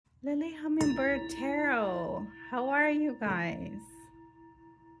Lily Hummingbird Tarot. How are you guys?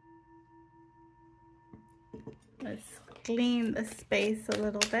 Let's clean the space a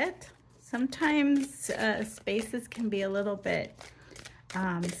little bit. Sometimes spaces can be a little bit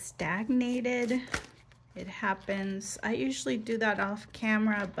stagnated. It happens. I usually do that off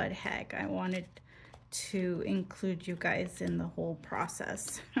camera, but heck, I wanted to include you guys in the whole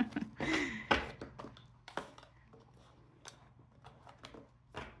process.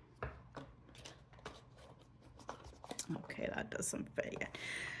 Okay, that doesn't fit yet.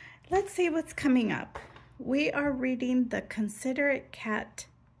 Let's see what's coming up. We are reading the Considerate Cat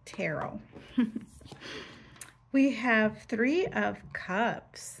Tarot. We have 3 of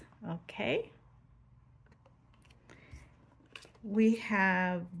Cups, okay? We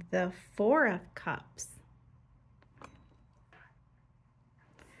have the 4 of Cups.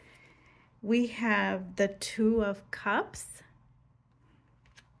 We have the 2 of Cups.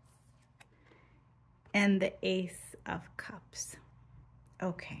 And the Ace of Cups.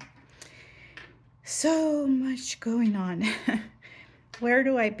 Okay. So much going on. Where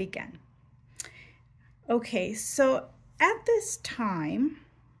do I begin? Okay, so at this time,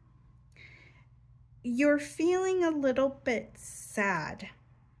 you're feeling a little bit sad.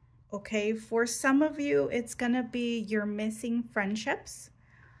 Okay, for some of you, it's gonna be you're missing friendships.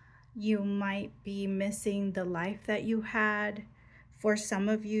 You might be missing the life that you had. For some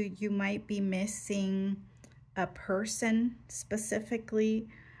of you, you might be missing a person specifically.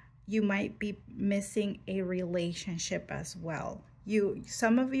 You might be missing a relationship as well.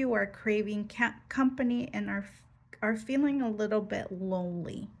 Some of you are craving company and are feeling a little bit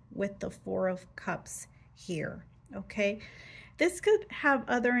lonely with the 4 of Cups here, okay? This could have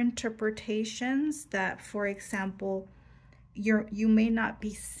other interpretations that, for example, you may not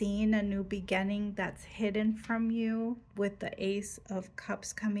be seeing a new beginning that's hidden from you. With the Ace of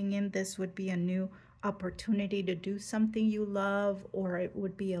Cups coming in, this would be a new opportunity to do something you love, or it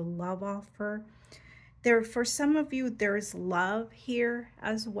would be a love offer. For some of you, there's love here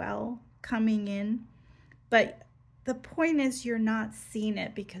as well coming in, but the point is you're not seeing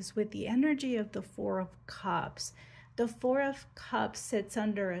it, because with the energy of the 4 of Cups, the 4 of Cups sits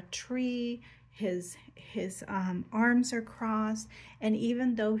under a tree. His arms are crossed, and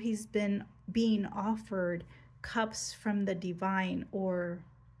even though he's been being offered cups from the divine, or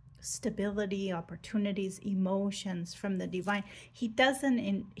stability, opportunities, emotions from the divine,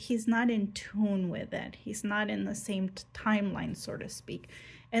 he's not in tune with it. He's not in the same timeline, so to speak.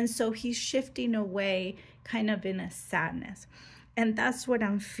 And so he's shifting away kind of in a sadness. And that's what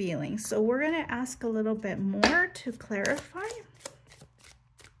I'm feeling. So we're going to ask a little bit more to clarify.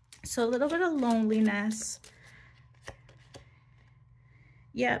 So a little bit of loneliness.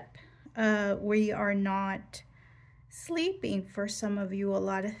 Yep, we are not sleeping for some of you. A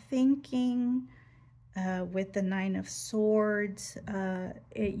lot of thinking with the 9 of Swords.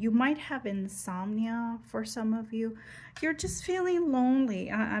 You might have insomnia for some of you. You're just feeling lonely.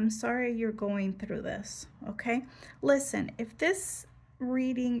 I'm sorry you're going through this, okay? Listen, if this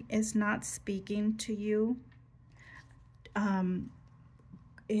reading is not speaking to you,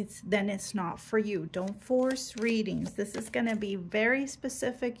 then it's not for you. Don't force readings. This is going to be very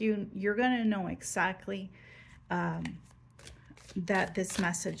specific. You're going to know exactly that this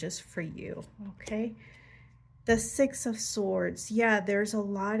message is for you, okay? The 6 of Swords. Yeah, there's a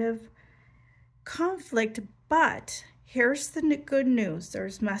lot of conflict, but here's the good news.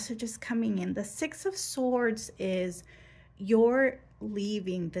 There's messages coming in. The 6 of Swords is you're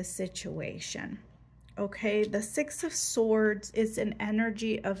leaving the situation. Okay, the 6 of Swords is an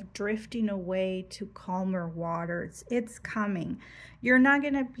energy of drifting away to calmer waters. It's coming. You're not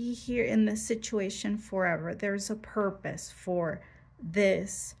going to be here in this situation forever. There's a purpose for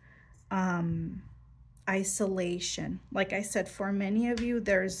this isolation. Like I said, for many of you,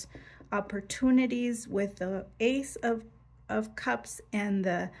 there's opportunities with the Ace of Cups and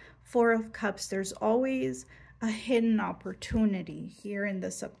the 4 of Cups. There's always a hidden opportunity here in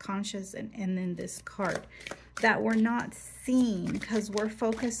the subconscious and in this card that we're not seeing because we're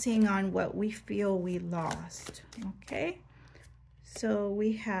focusing on what we feel we lost, okay? So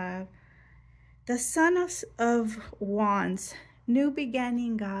we have the Son of Wands. New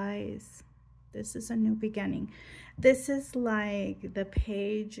beginning, guys. This is a new beginning. This is like the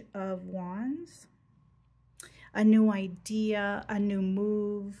Page of Wands. A new idea, a new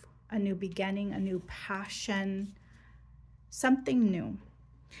move, a new beginning, a new passion, something new.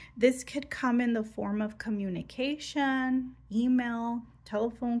 This could come in the form of communication, email,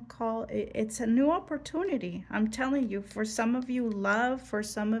 telephone call. It's a new opportunity. I'm telling you, for some of you, love, for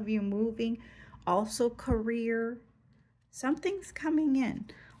some of you, moving, also career. Something's coming in.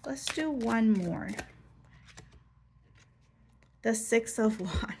 Let's do one more. The Six of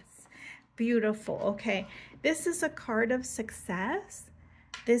Wands. Beautiful. Okay. This is a card of success.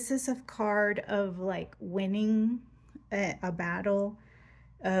 This is a card of like winning a battle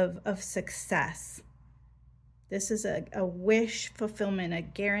of success. This is a wish fulfillment, a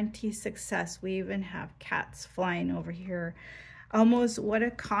guaranteed success. We even have cats flying over here. Almost what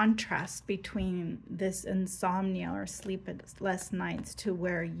a contrast between this insomnia or sleepless nights to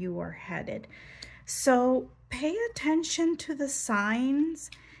where you are headed. So pay attention to the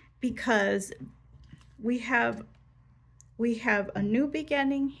signs, because we have a new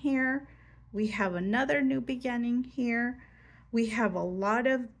beginning here. We have another new beginning here. We have a lot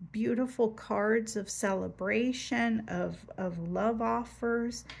of beautiful cards of celebration, of love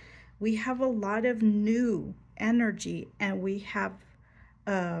offers. We have a lot of new energy, and we have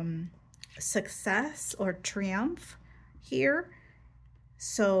success or triumph here.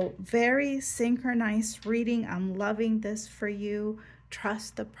 So very synchronized reading. I'm loving this for you.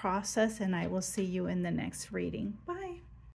 Trust the process, and I will see you in the next reading. Bye.